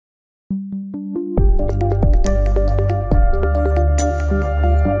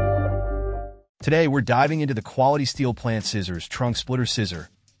Today, we're diving into the quality steel plant scissors trunk splitter scissor,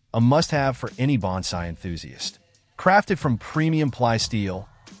 a must-have for any bonsai enthusiast. Crafted from premium ply steel,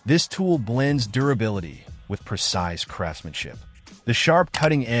 this tool blends durability with precise craftsmanship. The sharp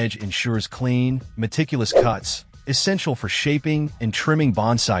cutting edge ensures clean, meticulous cuts, essential for shaping and trimming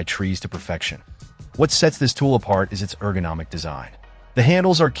bonsai trees to perfection. What sets this tool apart is its ergonomic design. The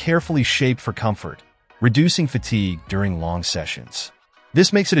handles are carefully shaped for comfort, reducing fatigue during long sessions.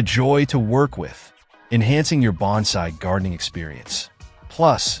 This makes it a joy to work with, enhancing your bonsai gardening experience.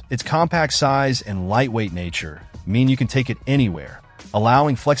 Plus, its compact size and lightweight nature mean you can take it anywhere,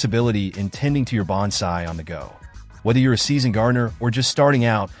 allowing flexibility in tending to your bonsai on the go. Whether you're a seasoned gardener or just starting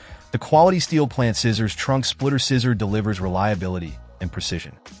out, the quality steel plant scissors trunk splitter scissor delivers reliability and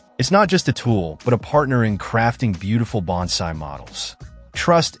precision. It's not just a tool, but a partner in crafting beautiful bonsai models.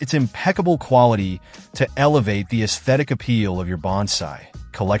 Trust its impeccable quality to elevate the aesthetic appeal of your bonsai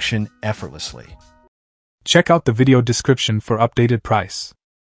collection effortlessly. Check out the video description for updated price.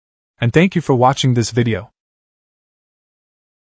 And thank you for watching this video.